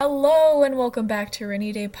Hello and welcome back to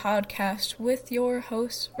Rainy Day Podcast with your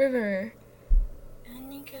host, River. And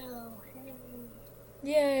Nico. Hey.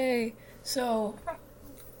 Yay! So,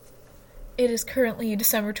 it is currently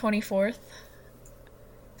December 24th.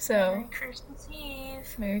 So, Merry Christmas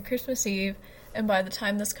Eve. Merry Christmas Eve. And by the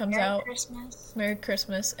time this comes Merry out, Christmas. Merry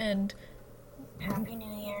Christmas and Happy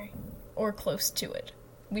New Year. or close to it.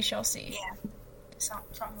 We shall see. Yeah.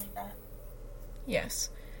 Something like that. Yes.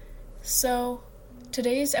 So,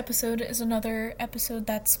 today's episode is another episode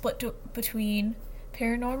that's split between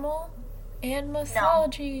paranormal and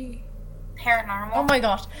mythology. Paranormal. Oh my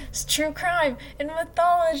gosh, it's true crime and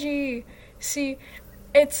mythology. See,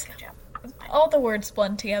 it's Good job. It's fine. all the words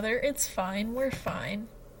blend together. It's fine. We're fine.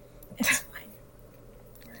 It's fine.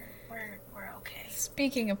 We're okay.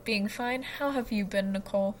 Speaking of being fine, how have you been,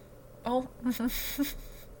 Nicole? Oh,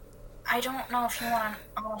 I don't know if you want an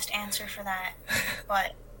honest answer for that,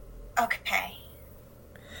 but okay.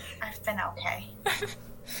 I've been okay.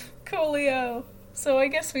 coolio. So I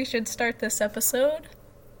guess we should start this episode.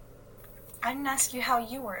 I didn't ask you how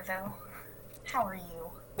you were, though. How are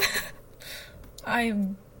you? I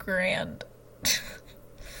am grand.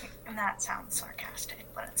 And that sounds sarcastic,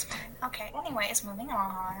 but it's fine. Okay, anyways, moving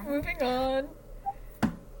on. Moving on.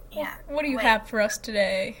 Yeah. What do you Wait. have for us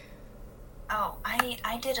today? Oh,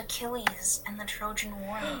 I did Achilles and the Trojan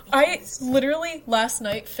War I because... literally last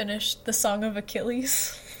night finished the Song of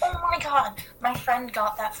Achilles. Oh my god! My friend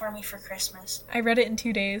got that for me for Christmas. I read it in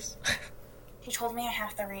 2 days. He told me I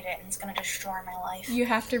have to read it and it's gonna destroy my life. You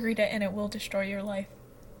have to read it and it will destroy your life.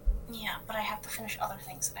 Yeah, but I have to finish other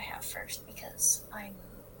things that I have first because I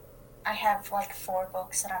have like 4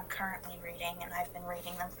 books that I'm currently reading and I've been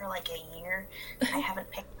reading them for like a year. I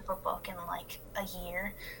haven't picked up a book in like a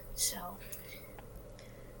year, so...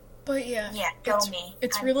 But yeah, go it's, me.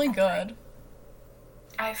 It's really good.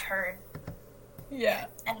 I've heard. Yeah.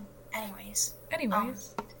 Anyways,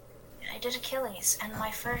 Anyways, I did Achilles, and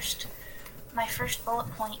my first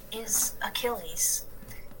bullet point is Achilles,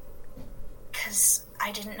 because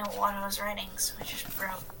I didn't know what I was writing, so I just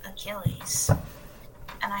wrote Achilles,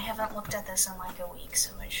 and I haven't looked at this in like a week,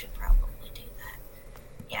 so I should probably do that.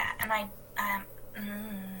 Yeah, and I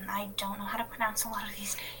don't know how to pronounce a lot of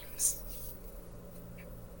these names.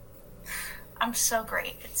 I'm so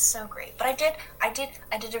great. It's so great. But I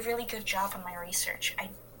did a really good job on my research.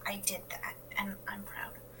 I did that, and I'm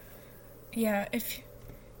proud. yeah,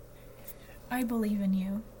 I believe in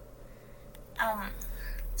you.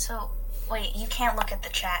 So, wait, you can't look at the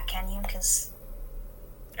chat, can you? Can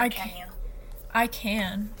you? I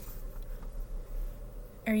can.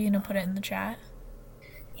 Are you gonna put it in the chat?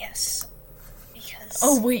 Yes. Because...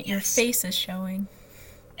 Oh wait, your face is showing.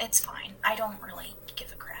 It's fine. I don't really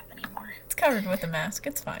give a crap anymore. It's covered with a mask.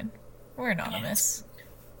 It's fine. We're anonymous.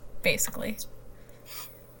 Basically.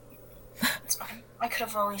 It's fine. I could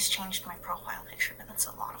have always changed my profile picture, but that's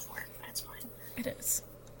a lot of work, but it's fine. It is.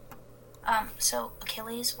 So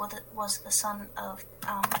Achilles was the son of,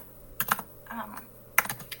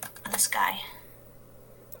 this guy.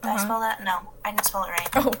 Did I spell that? No, I didn't spell it right.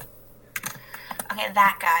 Oh. Okay,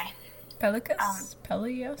 that guy. Peleus,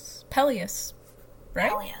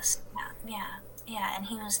 right? Peleus. Yeah, and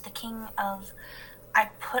he was the king of... I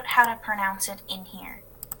put how to pronounce it in here.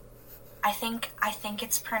 I think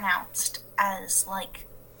it's pronounced as, like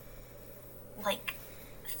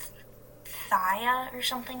Thia or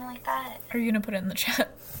something like that. Are you gonna put it in the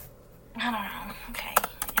chat? I don't know. Okay,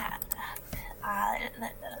 yeah.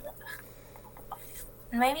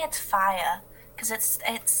 Maybe it's Fia, because it's...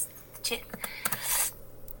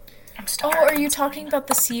 I'm Oh, are you talking about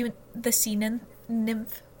the sea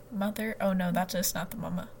nymph mother? Oh no, that's just not the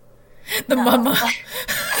mama. The mama.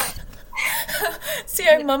 See,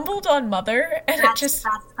 I mumbled on mother, and That's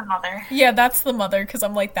the mother. Yeah, that's the mother, because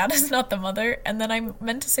I'm like, that is not the mother, and then I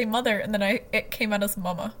meant to say mother, and then it came out as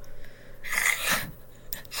mama.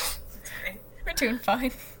 That's great. We're doing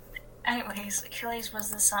fine. Anyways, Achilles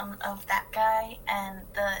was the son of that guy and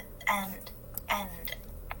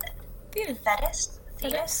Thetis.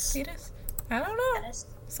 Thetis? I don't know. Thetis?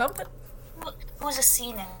 Something. Who was a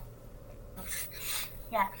sea nymph.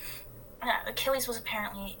 Yeah. Achilles was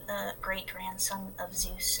apparently the great-grandson of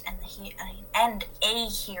Zeus and a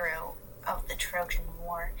hero of the Trojan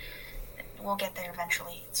War. We'll get there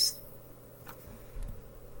eventually. It's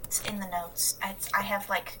in the notes. I have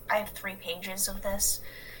 3 pages of this.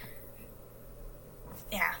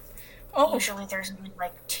 Yeah. Oh. Usually there's only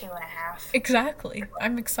 2.5. Exactly.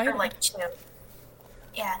 I'm excited. Or 2.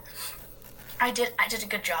 Yeah. I did a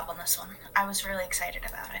good job on this one. I was really excited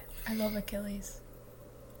about it. I love Achilles.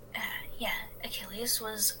 Yeah, Achilles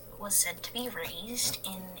was said to be raised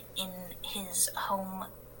in his home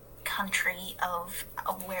country of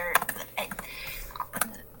where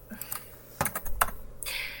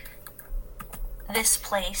this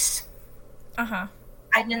place. Uh-huh.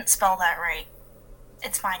 I didn't spell that right.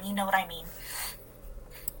 It's fine, you know what I mean.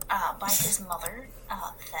 By his mother,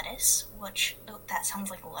 Thetis, which, that sounds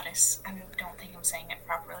like lettuce. I don't think I'm saying it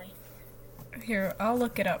properly. Here, I'll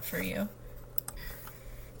look it up for you.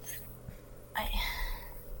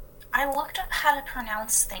 I looked up how to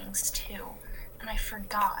pronounce things, too, and I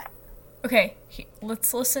forgot. Okay,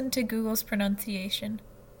 let's listen to Google's pronunciation.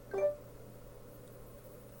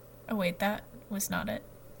 Oh wait, that was not it.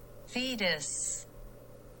 Thetis.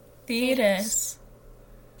 Thetis.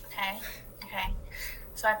 Okay.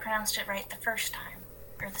 So I pronounced it right the first time,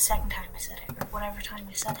 or the second time I said it, or whatever time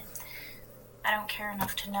I said it. I don't care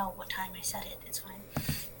enough to know what time I said it, it's fine.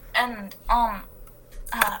 And, I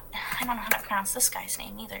don't know how to pronounce this guy's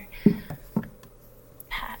name either.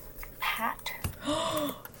 Pat?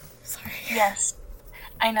 Sorry. Yes,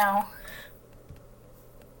 I know.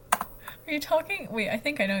 Are you talking? Wait, I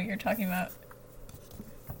think I know what you're talking about.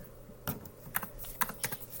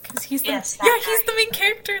 Because he's the Yes, he's the main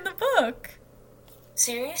character in the book.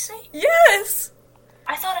 Seriously? Yes.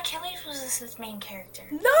 I thought Achilles was his main character.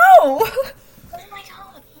 No. Oh my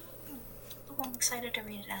god. Oh, I'm excited to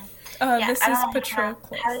read it now. This is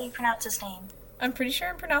Patroclus. How do you pronounce his name? I'm pretty sure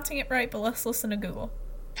I'm pronouncing it right, but let's listen to Google.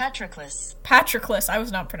 Patroclus. Patroclus. I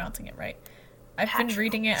was not pronouncing it right. I've been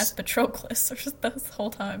reading it as Patroclus this whole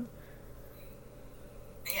time.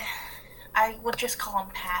 Yeah. I would just call him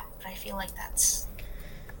Pat, but I feel like that's...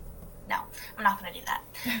 No, I'm not going to do that.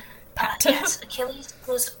 Yes, Achilles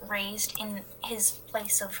was raised in his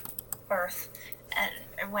place of birth,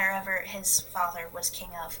 wherever his father was king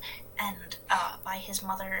of, and by his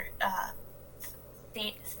mother, how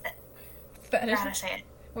to say it?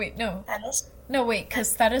 Wait, no. Thetis? No, wait,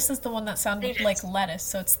 because Thetis is the one that sounded like lettuce,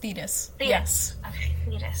 so it's Thetis. Yes. Okay,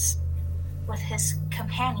 Thetis. With his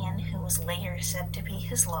companion, who was later said to be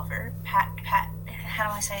his lover, Pat, how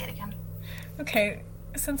do I say it again? Okay,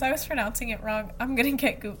 since I was pronouncing it wrong, I'm gonna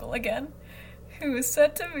get Google again. Who is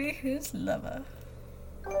said to be his lover?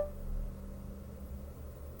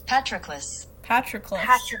 Patroclus.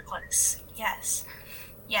 Patroclus, yes.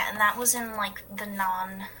 Yeah, and that was in, like, the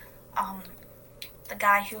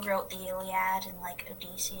guy who wrote the Iliad and, like,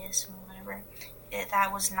 Odysseus and whatever.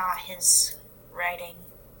 That was not his writing.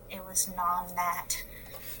 It was that.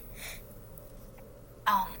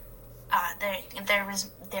 There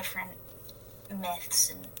was different myths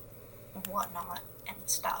and whatnot and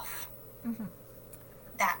stuff. Mm-hmm.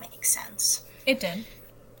 That makes sense. It did.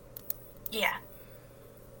 Yeah.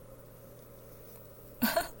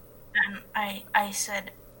 And I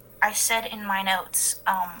said in my notes,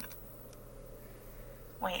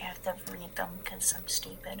 wait, I have to read them because I'm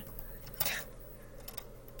stupid.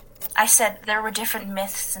 I said there were different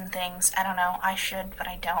myths and things. I don't know. I should, but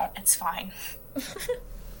I don't. It's fine.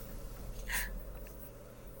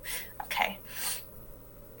 Okay.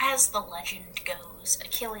 As the legend goes,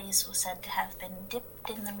 Achilles was said to have been dipped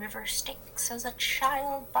in the river Styx as a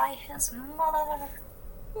child by his mother.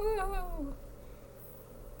 Woo.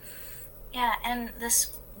 Yeah, and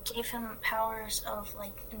this gave him powers of,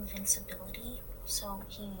 like, invincibility, so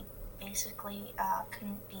he basically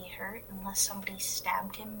couldn't be hurt unless somebody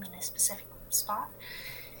stabbed him in a specific spot.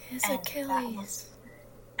 His Achilles.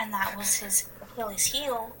 That was his Achilles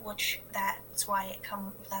heel, which that's why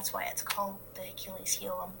it's called the Achilles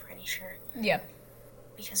heel, I'm pretty sure. Yeah.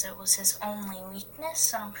 Because it was his only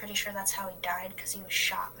weakness, and I'm pretty sure that's how he died, because he was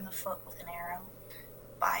shot in the foot with an arrow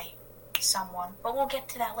by someone. But we'll get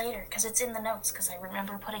to that later, because it's in the notes, because I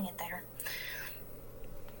remember putting it there.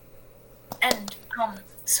 And,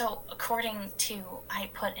 so according to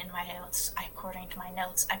my notes,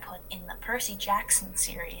 I put in the Percy Jackson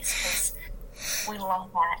series, because we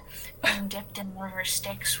love that. Being dipped in river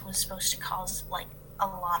Styx was supposed to cause, like, a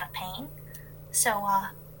lot of pain. So,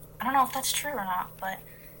 I don't know if that's true or not, but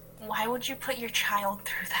why would you put your child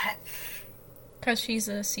through that? Because she's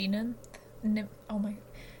a sea nymph. Oh my...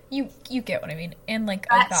 You get what I mean. And, like,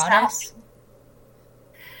 a goddess.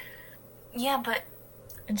 Yeah, but...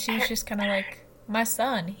 And she was just kind of like, my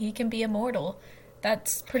son, he can be immortal.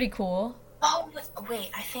 That's pretty cool. Oh,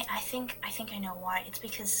 wait, I think I know why. It's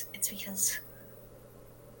because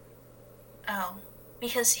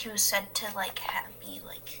he was said to, like,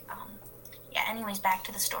 yeah, anyways, back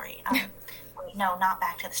to the story. Wait, no, not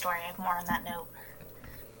back to the story. I have more on that note.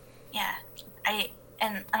 Yeah,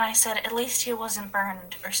 and I said, at least he wasn't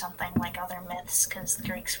burned or something like other myths, because the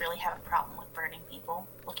Greeks really have a problem with burning people.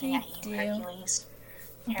 Looking at you, Hercules.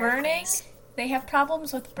 Burning? They have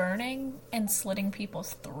problems with burning and slitting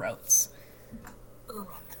people's throats. Ooh,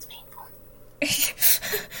 that's painful.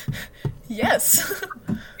 Yes.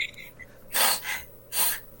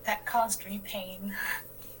 That caused me pain.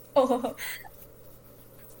 Oh.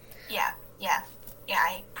 Yeah,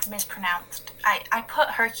 I mispronounced. I put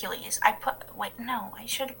Hercules. Wait, no, I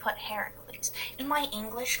should have put Heracles. In my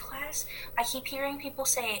English class, I keep hearing people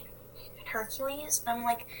say Hercules. I'm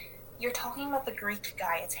like, you're talking about the Greek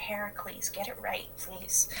guy. It's Heracles. Get it right,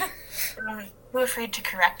 please. I'm too afraid to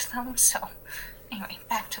correct them, so... Anyway,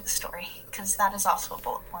 back to the story, because that is also a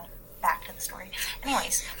bullet point. Back to the story.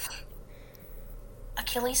 Anyways,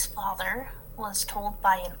 Achilles' father was told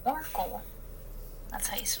by an oracle. That's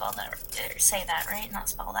how you spell that, or say that, right? Not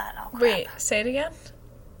spell that. Oh, crap. Wait, say it again?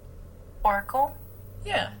 Oracle?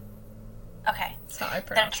 Yeah. Okay. That's how I That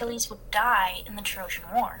pronounce it. Achilles would die in the Trojan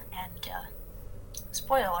War, and,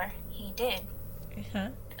 spoiler, he did, Huh?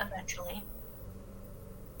 eventually.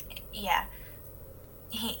 Yeah.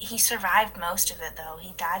 He survived most of it, though.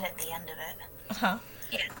 He died at the end of it. Uh-huh.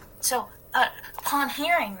 Yeah. So, upon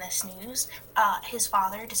hearing this news, his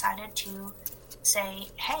father decided to say,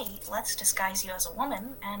 hey, let's disguise you as a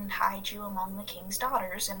woman and hide you among the king's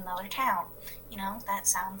daughters in another town. You know, that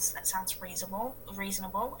sounds reasonable,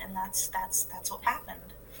 and that's what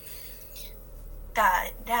happened.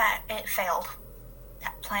 It failed.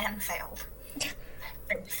 That plan failed.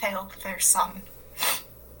 They failed their son.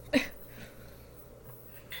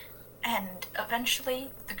 And eventually,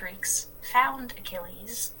 the Greeks found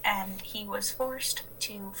Achilles, and he was forced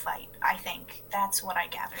to fight, I think. That's what I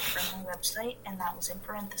gathered from the website, and that was in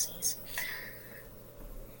parentheses.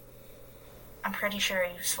 I'm pretty sure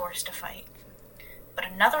he was forced to fight. But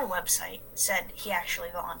another website said he actually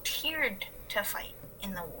volunteered to fight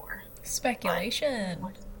in the war. Speculation.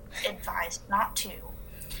 But was advised not to.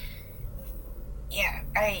 Yeah,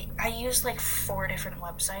 I used like 4 different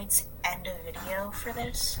websites and a video for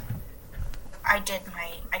this. I did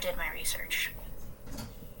my research,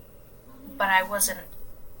 but I wasn't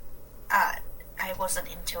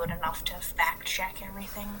into it enough to fact check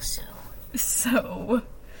everything. So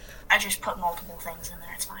I just put multiple things in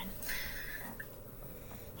there. It's fine.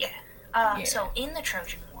 Yeah. So in the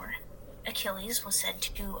Trojan War, Achilles was said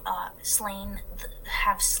to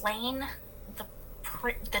have slain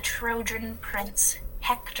the Trojan prince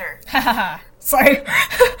Hector. Haha. Sorry.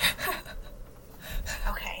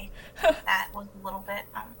 Okay. That was a little bit,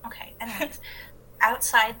 okay. Anyways,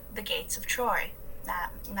 outside the gates of Troy. That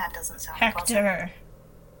doesn't sound pleasant. Hector.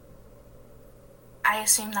 I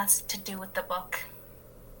assume that's to do with the book.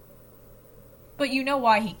 But you know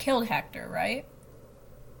why he killed Hector, right?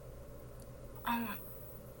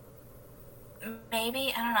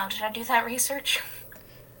 Maybe, I don't know. Did I do that research?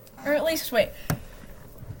 Or at least, wait.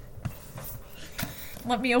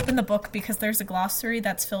 Let me open the book because there's a glossary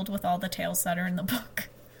that's filled with all the tales that are in the book.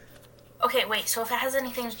 Okay, wait, so if it has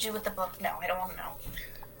anything to do with the book, no, I don't want to know.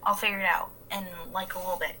 I'll figure it out in, like, a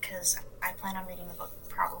little bit, because I plan on reading the book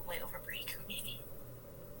probably over break, maybe.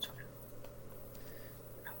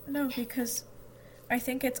 No, because I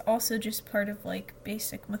think it's also just part of, like,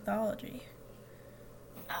 basic mythology.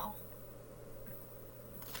 Oh.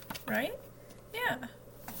 Right? Yeah.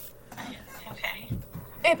 Okay.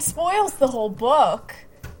 It spoils the whole book.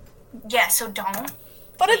 Yeah, so don't.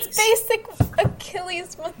 But Please. it's basic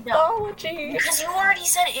Achilles mythology. Because you already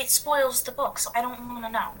said it spoils the book, so I don't want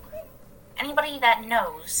to know. Anybody that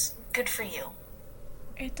knows, good for you.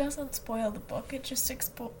 It doesn't spoil the book. It just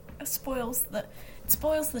spoils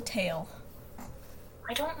the tale.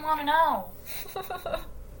 I don't want to know.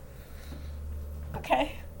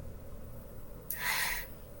 Okay.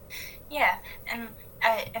 Yeah, and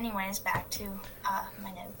anyways, back to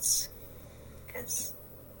my notes. Because,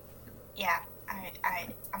 yeah,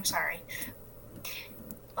 I'm sorry.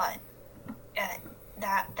 But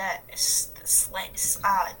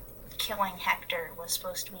killing Hector was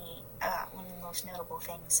supposed to be one of the most notable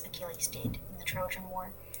things Achilles did in the Trojan War.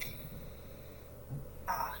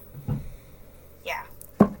 Yeah.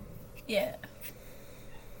 Yeah.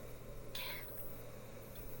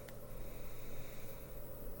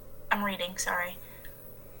 I'm reading, sorry.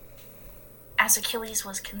 As Achilles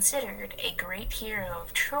was considered a great hero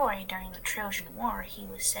of Troy during the Trojan War, he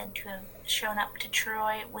was said to have shown up to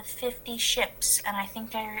Troy with 50 ships, and I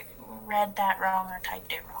think I read that wrong or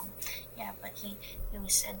typed it wrong. Yeah, but he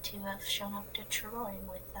was said to have shown up to Troy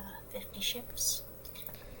with 50 ships.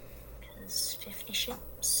 Because 50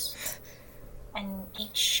 ships. And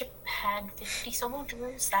each ship had 50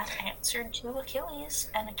 soldiers that answered to Achilles,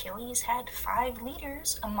 and Achilles had 5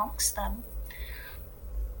 leaders amongst them.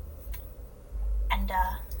 And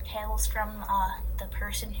hails from the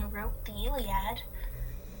person who wrote the Iliad.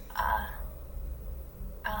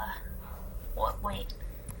 Wait.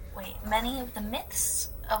 Many of the myths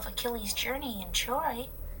of Achilles' journey in Troy.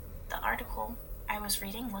 The article I was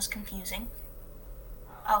reading was confusing.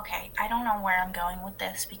 Okay, I don't know where I'm going with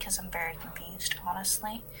this because I'm very confused,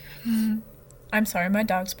 honestly. I'm sorry, my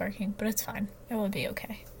dog's barking, but it's fine. It will be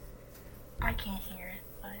okay. I can't hear it,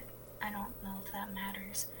 but I don't know if that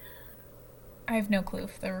matters. I have no clue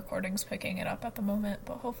if the recording's picking it up at the moment,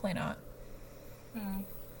 but hopefully not.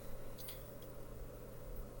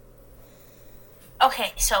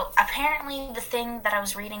 Okay, so apparently the thing that I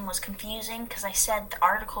was reading was confusing because I said the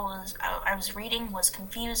article I was reading was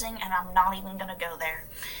confusing, and I'm not even gonna go there.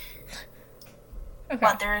 Okay.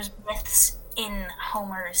 But there's myths in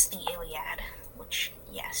Homer's The Iliad, which,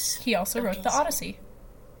 yes. He also wrote the Odyssey.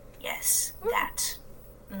 Yes, that.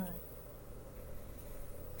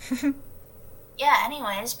 Yeah,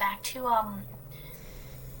 anyways, back to, I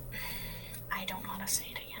don't know how to say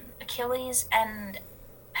it again. Achilles and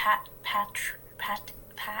Pat.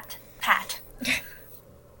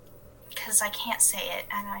 Because I can't say it,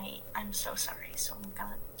 and I'm so sorry, so I'm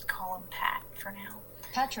gonna call him Pat for now.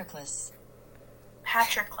 Patroclus.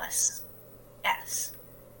 Yes.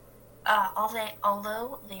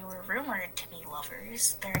 Although they were rumored to be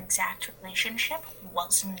lovers, their exact relationship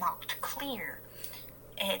was not clear.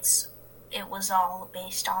 It was all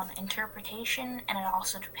based on interpretation, and it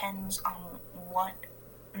also depends on what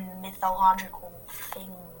mythological thing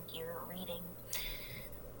you're reading,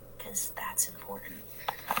 because that's important.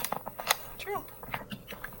 True.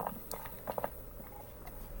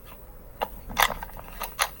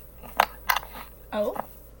 Oh?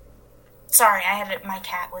 Sorry, my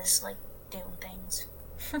cat was, like, doing things.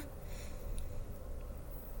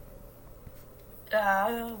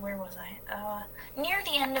 Where was I? Near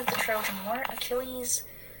the end of the Trojan War,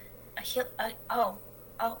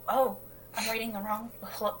 I'm reading the wrong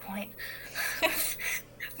bullet point. I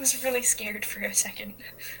was really scared for a second.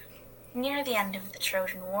 Near the end of the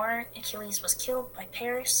Trojan War, Achilles was killed by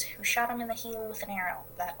Paris, who shot him in the heel with an arrow.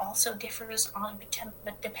 That also differs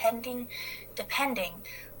depending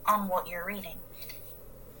on what you're reading.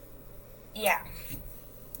 Yeah.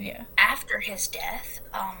 Yeah. After his death,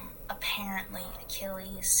 apparently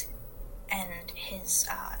Achilles and his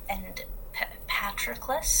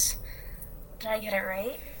Patroclus. Did I get it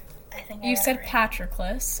right? I think You said right.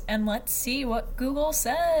 Patroclus, and let's see what Google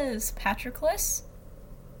says. Patroclus?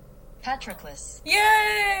 Patroclus.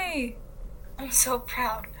 Yay! I'm so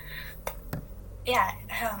proud. Yeah,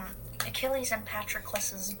 Achilles and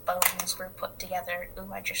Patroclus's bones were put together.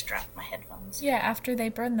 Ooh, I just dropped my headphones. Yeah, after they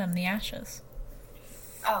burned them, the ashes.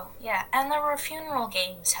 Oh, yeah, and there were funeral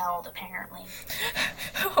games held, apparently.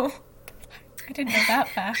 Oh, I didn't know that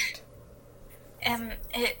fact.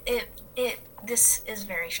 This is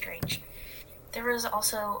very strange. There was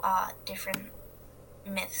also, different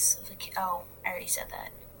myths of I already said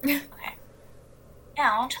that. Okay.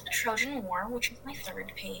 Now, to the Trojan War, which is my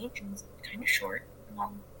third page, and it's kind of short.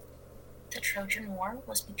 The Trojan War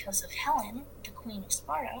was because of Helen, the Queen of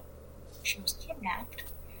Sparta. She was kidnapped.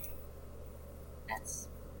 That's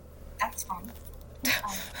fun.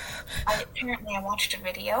 Apparently I watched a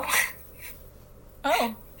video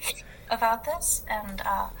Oh. about this, and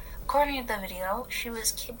according to the video, she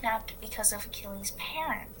was kidnapped because of Achilles'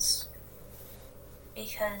 parents.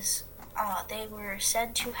 Because they were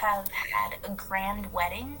said to have had a grand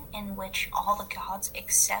wedding in which all the gods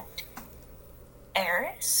except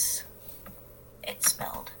Eris, it's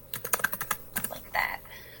spelled like that,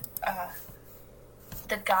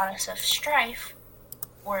 the goddess of strife,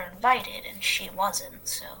 were invited and she wasn't,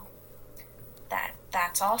 so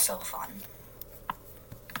that's also fun.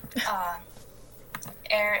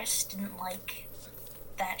 Eris didn't like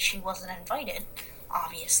that she wasn't invited,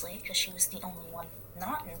 obviously, because she was the only one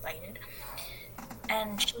not invited,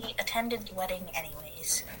 and she attended the wedding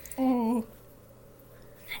anyways. Ooh.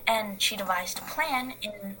 And she devised a plan,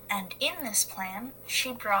 and in this plan,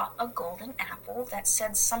 she brought a golden apple that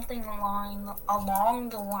said something along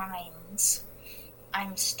the lines.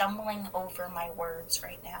 I'm stumbling over my words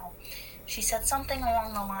right now. She said something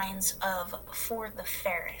along the lines of, for the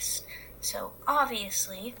fairest. So,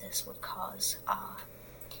 obviously, this would cause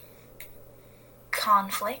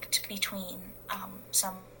conflict between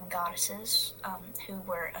some goddesses who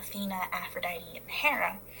were Athena, Aphrodite, and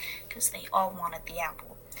Hera, because they all wanted the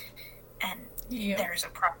apple. And there's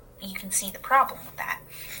you can see the problem with that.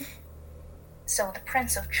 So the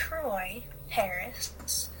Prince of Troy,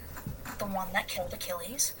 Paris, the one that killed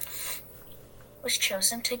Achilles, was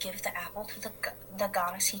chosen to give the apple to the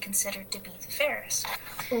goddess he considered to be the fairest.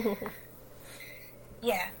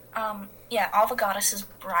 All the goddesses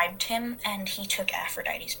bribed him, and he took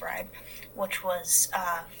Aphrodite's bribe, which was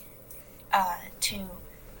to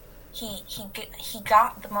he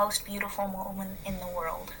got the most beautiful woman in the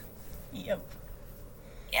world. Yep.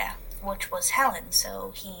 Yeah, which was Helen.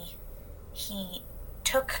 So he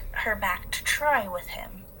took her back to Troy with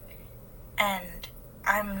him, and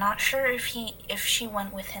I'm not sure if she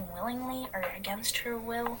went with him willingly or against her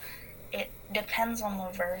will. It depends on the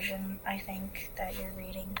version, I think, that you're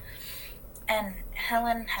reading. And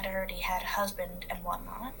Helen had already had a husband and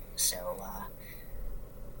whatnot, so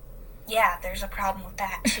yeah, there's a problem with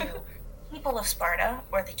that too. People of Sparta,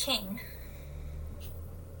 or the king,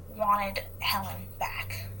 wanted Helen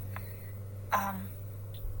back.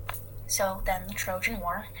 So then the Trojan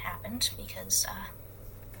War happened because,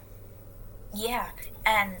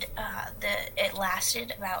 and it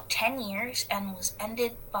lasted about 10 years and was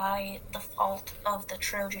ended by the fault of the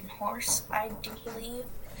Trojan horse, I do believe.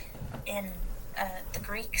 The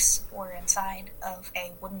Greeks were inside of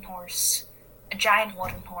a wooden horse, a giant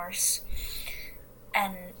wooden horse,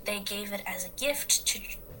 and they gave it as a gift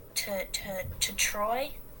to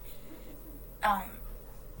Troy.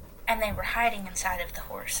 And they were hiding inside of the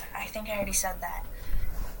horse. I think I already said that.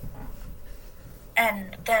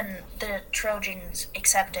 And then the Trojans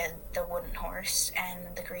accepted the wooden horse,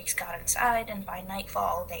 and the Greeks got inside, and by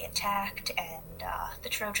nightfall they attacked, and the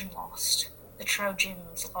Trojans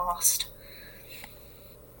lost.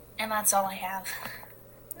 And that's all I have.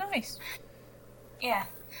 Nice. Yeah.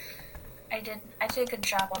 I did a good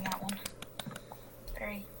job on that one.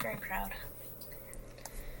 Very, very proud.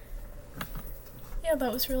 Yeah,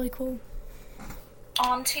 that was really cool.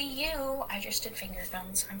 On to you. I just did finger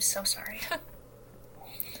guns. I'm so sorry.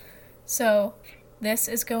 So, this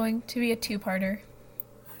is going to be a two-parter.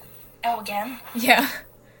 Oh, again? Yeah.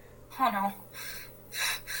 Oh, no.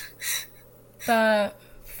 The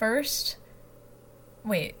first...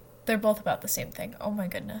 Wait, they're both about the same thing. Oh my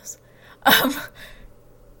goodness.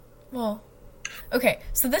 Well, okay,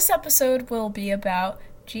 so this episode will be about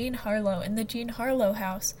Jean Harlow in the Jean Harlow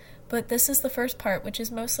house, but this is the first part, which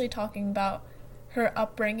is mostly talking about her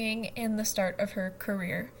upbringing and the start of her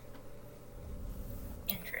career.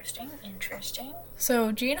 Interesting.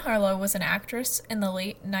 So, Jean Harlow was an actress in the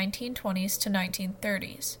late 1920s to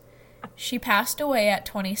 1930s. She passed away at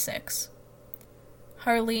 26.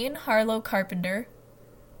 Harleen Harlow Carpenter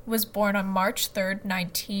was born on March 3rd,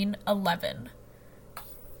 1911.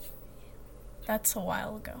 That's a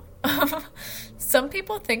while ago. Some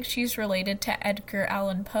people think she's related to Edgar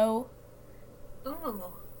Allan Poe. Ooh.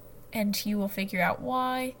 And you will figure out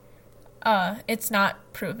why. It's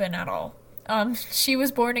not proven at all. She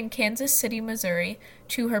was born in Kansas City, Missouri,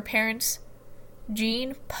 to her parents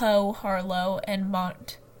Jean Poe Harlow and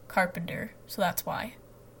Mont Carpenter. So that's why.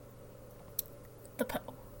 The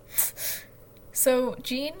Poe. So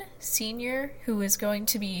Jean Sr., who is going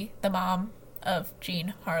to be the mom of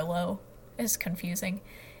Jean Harlow, is confusing.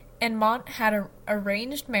 And Mont had an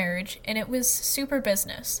arranged marriage, and it was super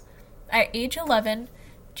business. At age 11,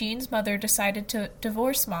 Jean's mother decided to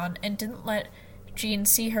divorce Mont and didn't let Jean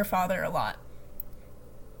see her father a lot.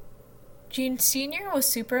 Jean Sr. was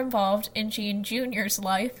super involved in Jean Jr.'s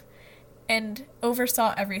life and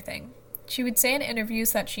oversaw everything. She would say in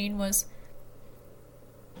interviews that Jean was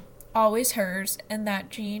always hers and that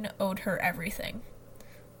Jean owed her everything.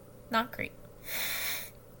 Not great.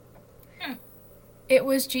 It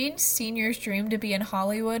was Jean Sr.'s dream to be in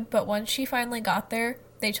Hollywood, but once she finally got there,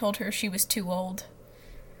 they told her she was too old.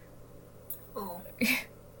 Ooh.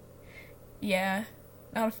 Yeah,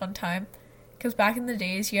 not a fun time. Because back in the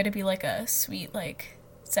days, you had to be like a sweet,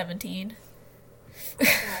 17.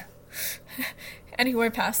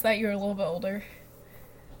 Anywhere past that, you were a little bit older.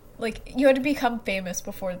 You had to become famous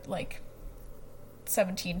before,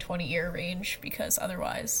 17, 20-year range, because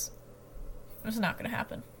otherwise, it was not going to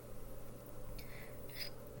happen.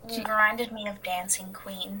 You reminded me of Dancing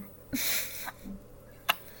Queen.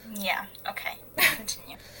 Yeah, okay.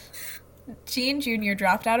 Continue. Jean Jr.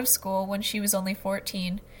 dropped out of school when she was only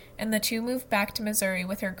 14, and the two moved back to Missouri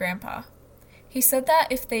with her grandpa. He said that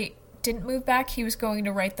if they didn't move back, he was going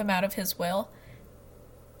to write them out of his will.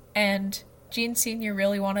 And Jean Sr.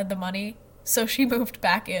 really wanted the money, so she moved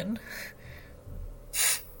back in.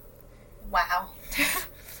 Wow.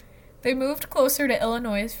 They moved closer to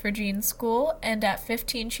Illinois for Jean's school, and at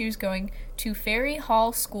 15 she was going to Ferry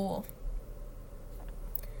Hall School.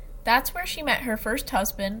 That's where she met her first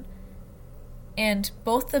husband, and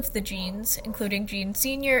both of the Jeans, including Jean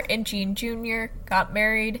Sr. and Jean Jr., got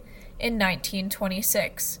married in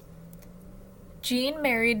 1926. Jean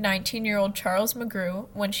married 19-year-old Charles McGrew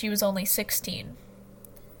when she was only 16.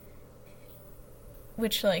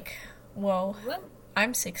 Which, whoa,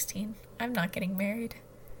 I'm 16. I'm not getting married.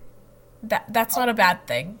 That's not a bad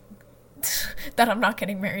thing. that I'm not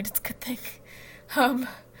getting married. It's a good thing.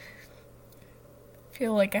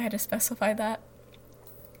 Feel like I had to specify that.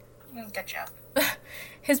 Good job.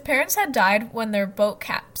 His parents had died when their boat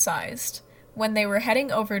capsized, when they were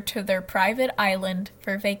heading over to their private island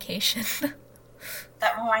for vacation.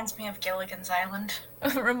 That reminds me of Gilligan's Island.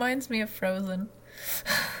 It reminds me of Frozen.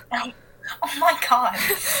 Oh my god.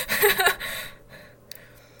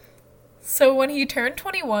 So when he turned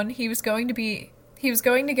 21, he was going to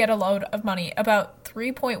get a load of money, about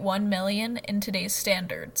 3.1 million in today's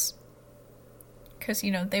standards. Because,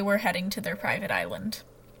 they were heading to their private island.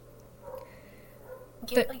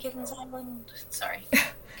 Gilligan's Island? Sorry.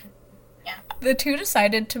 Yeah. The two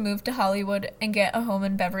decided to move to Hollywood and get a home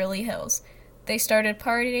in Beverly Hills. They started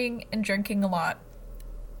partying and drinking a lot.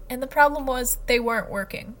 And the problem was they weren't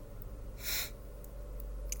working.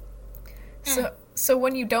 So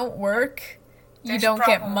when you don't work, you don't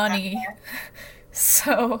get money.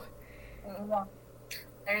 So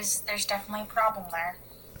there's definitely a problem there.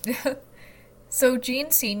 So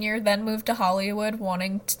Gene Sr. then moved to Hollywood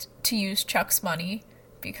wanting to use Chuck's money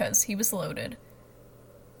because he was loaded.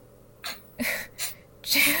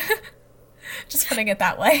 Just putting it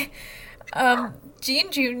that way.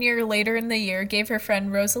 Jean Jr. later in the year gave her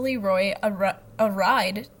friend Rosalie Roy a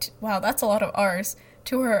ride, wow, that's a lot of R's,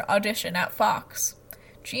 to her audition at Fox.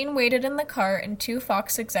 Jean waited in the car and two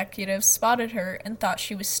Fox executives spotted her and thought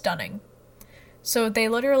she was stunning. So they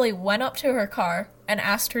literally went up to her car and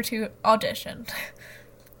asked her to audition.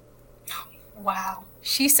 Wow.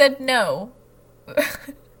 She said no.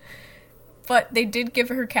 But they did give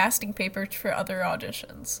her casting papers for other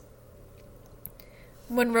auditions.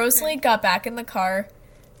 When Rosalie got back in the car,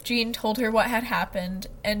 Jean told her what had happened,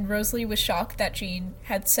 and Rosalie was shocked that Jean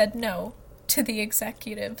had said no to the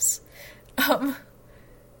executives.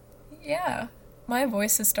 Yeah. My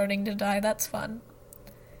voice is starting to die. That's fun.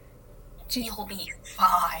 You'll be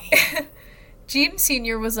fine. Jean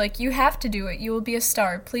Sr. was like, "You have to do it. You will be a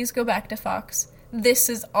star. Please go back to Fox. This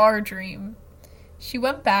is our dream." She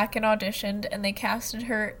went back and auditioned, and they casted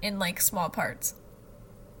her in, small parts.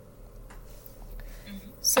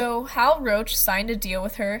 So Hal Roach signed a deal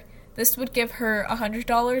with her. This would give her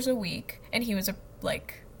 $100 a week, and he was a,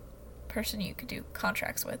 person you could do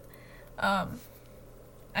contracts with.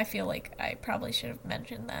 I feel like I probably should have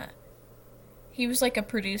mentioned that. He was a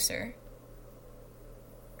producer.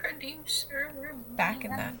 Back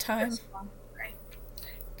in that time. Right.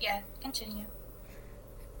 Yeah, continue.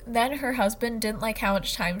 Then her husband didn't like how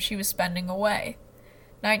much time she was spending away.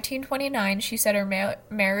 1929, she said her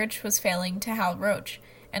marriage was failing to Hal Roach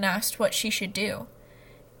and asked what she should do.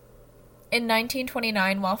 In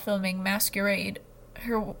 1929, while filming Masquerade,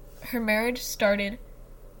 her marriage started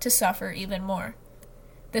to suffer even more.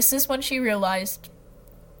 This is when she realized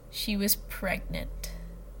she was pregnant.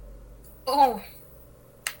 Oh.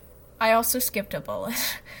 I also skipped a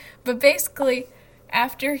bullet. But basically,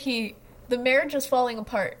 after the marriage was falling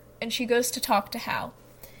apart, and she goes to talk to Hal.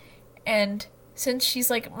 And since she's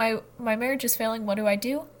like, my marriage is failing, what do I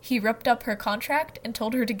do? He ripped up her contract and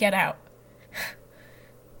told her to get out.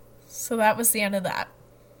 So that was the end of that.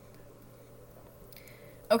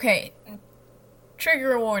 Okay.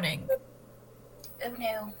 Trigger warning. Oh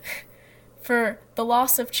no. For the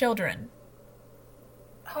loss of children.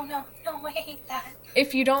 Oh no, I hate that.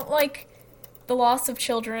 If you don't like the loss of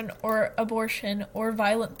children or abortion or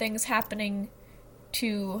violent things happening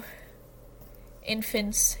to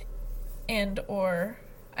infants and or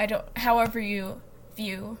however you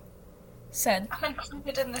view said I'm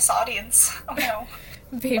included in this audience. Oh no.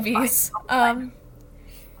 babies.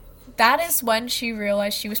 That is when she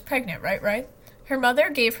realized she was pregnant, right? Her mother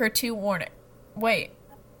gave her two warnings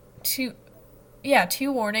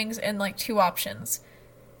and two options.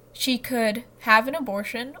 She could have an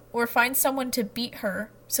abortion or find someone to beat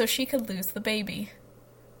her so she could lose the baby.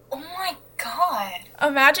 Oh my god.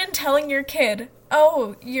 Imagine telling your kid,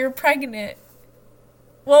 "Oh, you're pregnant.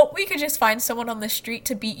 Well, we could just find someone on the street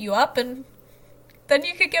to beat you up and then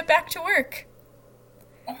you could get back to work."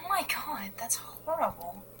 Oh my god, that's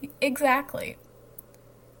horrible. Exactly.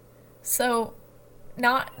 So,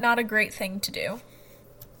 not a great thing to do.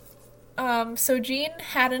 So Jean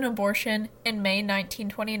had an abortion in May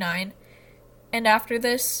 1929, and after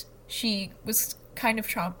this, she was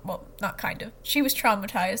she was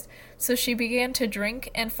traumatized, so she began to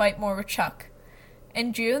drink and fight more with Chuck.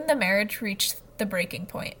 In June, the marriage reached the breaking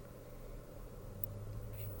point.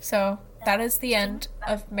 So, that is the end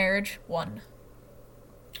of Marriage 1.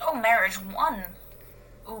 Oh, Marriage 1.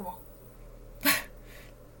 Ooh.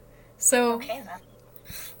 So, Okay,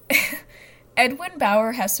 then. Edwin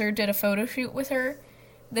Bauer Hesser did a photo shoot with her.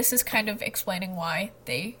 This is kind of explaining why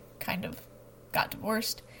they kind of got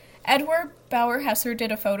divorced. Edward Bauer-Hesser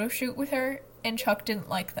did a photo shoot with her, and Chuck didn't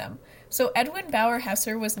like them. So Edwin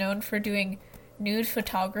Bauer-Hesser was known for doing nude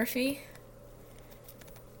photography,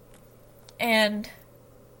 and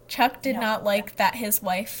Chuck did not like that his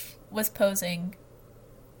wife was posing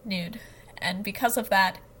nude, and because of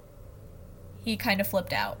that, he kind of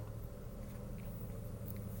flipped out.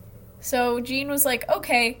 So Jean was like,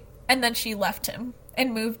 okay, and then she left him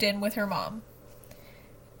and moved in with her mom.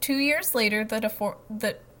 2 years later, the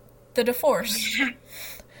divorce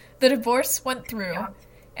went through,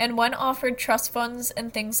 and when offered trust funds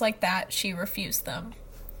and things like that, she refused them.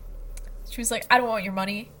 She was like, I don't want your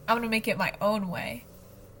money. I'm going to make it my own way.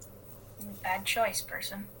 Bad choice,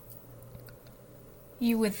 person.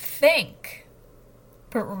 You would think.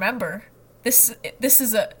 But remember, this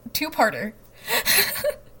is a two-parter.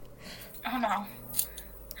 Oh no.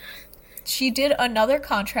 She did another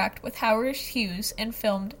contract with Howard Hughes and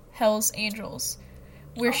filmed Hell's Angels,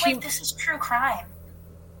 where wait, this is true crime.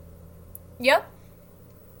 Yep.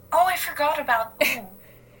 Oh, I forgot about...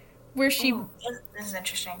 Where she... This is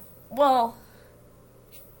interesting. Well,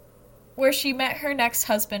 where she met her next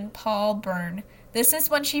husband, Paul Byrne. This is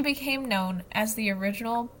when she became known as the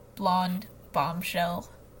original blonde bombshell.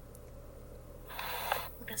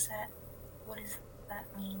 What does that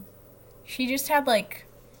mean? She just had, like...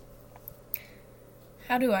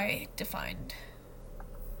 How do I define?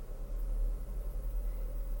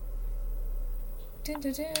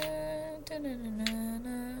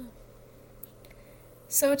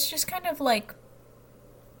 So it's just kind of like...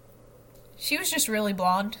 She was just really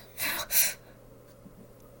blonde.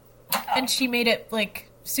 And she made it,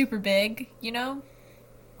 like, super big, you know?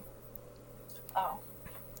 Oh.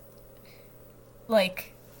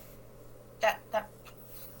 Like... That...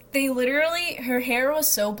 They literally... Her hair was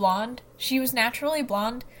so blonde. She was naturally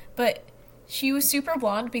blonde, but she was super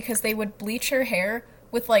blonde because they would bleach her hair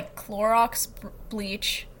with, like, Clorox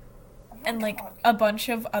bleach and, like, a bunch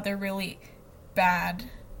of other really bad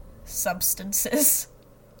substances.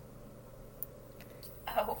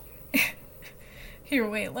 Oh. Here,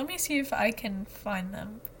 wait, let me see if I can find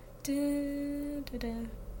them. Did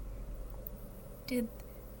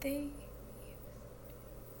they...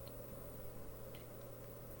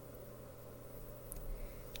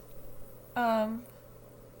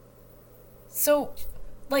 So,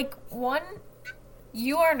 like, one,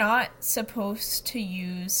 you are not supposed to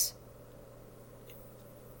use,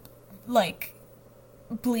 like,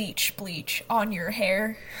 bleach on your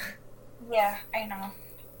hair. Yeah, I know.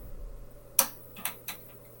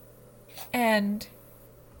 And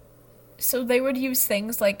so they would use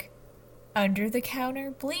things like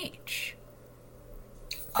under-the-counter bleach.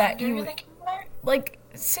 That you would, like,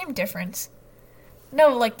 same difference.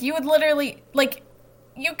 No, like, you would literally, like,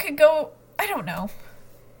 you could go, I don't know.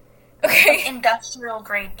 Okay. Like industrial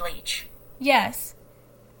grade bleach. Yes.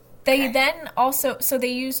 They then also, so they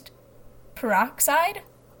used peroxide.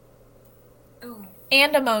 Ooh.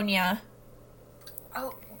 And ammonia.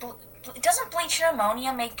 Oh, doesn't bleach and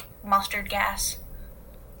ammonia make mustard gas?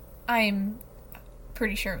 I'm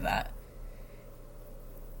pretty sure of that.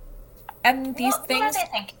 And these things... What are they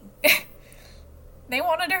thinking? They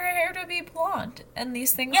wanted her hair to be blonde, and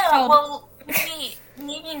these things well,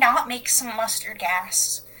 maybe not make some mustard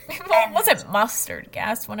gas. Well, it wasn't mustard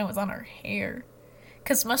gas when it was on her hair.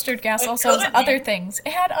 Because mustard gas also has other things.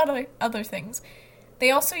 It had other things.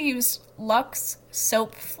 They also used Lux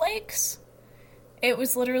soap flakes. It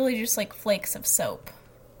was literally just like flakes of soap.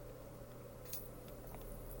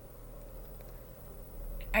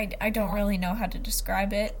 I don't really know how to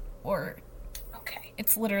describe it, or... Okay.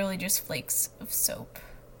 It's literally just flakes of soap.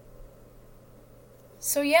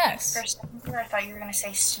 So yes. For a second there, I thought you were going to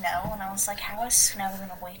say snow, and I was like, how is snow going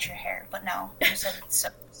to bleach your hair? But no, you said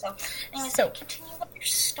soap. So, anyways, continue with your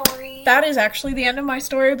story. That is actually the end of my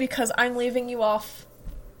story, because I'm leaving you off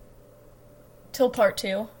till part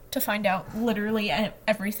 2 to find out literally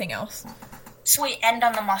everything else. So we end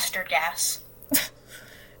on the mustard gas.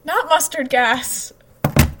 Not mustard gas.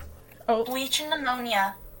 Oh. Bleach and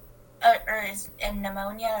ammonia. Or is it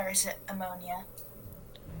pneumonia, or is it ammonia?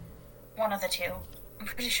 One of the two. I'm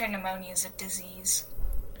pretty sure pneumonia is a disease.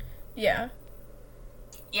 Yeah.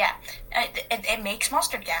 Yeah. It makes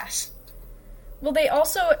mustard gas. Well,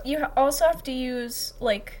 you also have to use,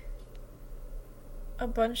 like, a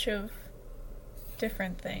bunch of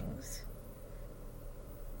different things.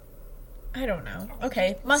 I don't know.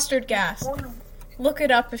 Okay, mustard gas. Look it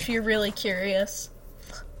up if you're really curious.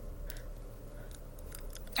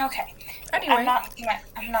 Okay. Anyway. I'm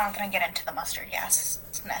not gonna get into the mustard gas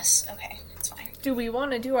mess. Okay, it's fine. Do we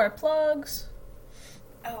want to do our plugs?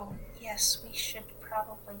 Oh, yes, we should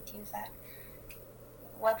probably do that.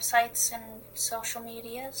 Websites and social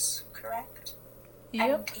medias, correct?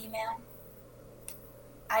 Yep. And email.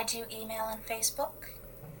 I do email and Facebook.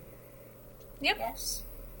 Yep. Yes.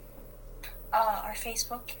 Our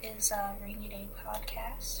Facebook is Rainy Day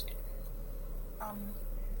Podcast.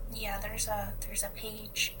 Yeah, there's a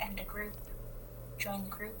page and a group. Join the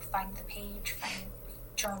group, find the page,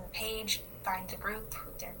 join the page, find the group.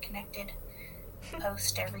 They're connected.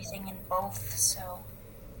 Post everything in both. So,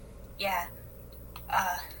 yeah.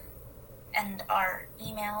 And our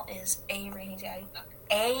email is a rainy day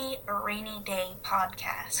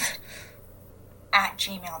podcast at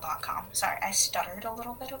gmail.com. Sorry, I stuttered a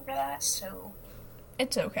little bit over that, so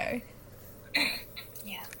It's okay.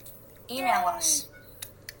 yeah. Email us.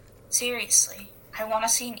 Seriously. I want to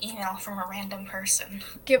see an email from a random person.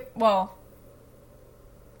 Give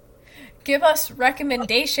us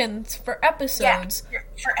recommendations for episodes. Yeah,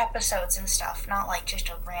 for episodes and stuff, not like just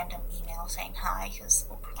a random email saying hi, because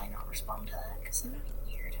we'll probably not respond to that, because that'd be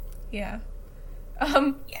weird. Yeah.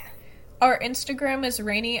 Yeah. Our Instagram is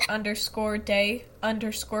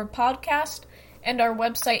rainy_day_podcast, and our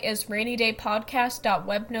website is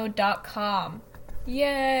rainydaypodcast.webnode.com.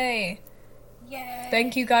 Yay! Yay!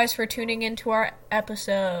 Thank you guys for tuning into our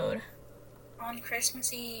episode. On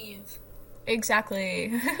Christmas Eve.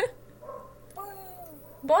 Exactly. Woo!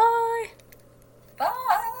 Bye!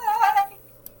 Bye!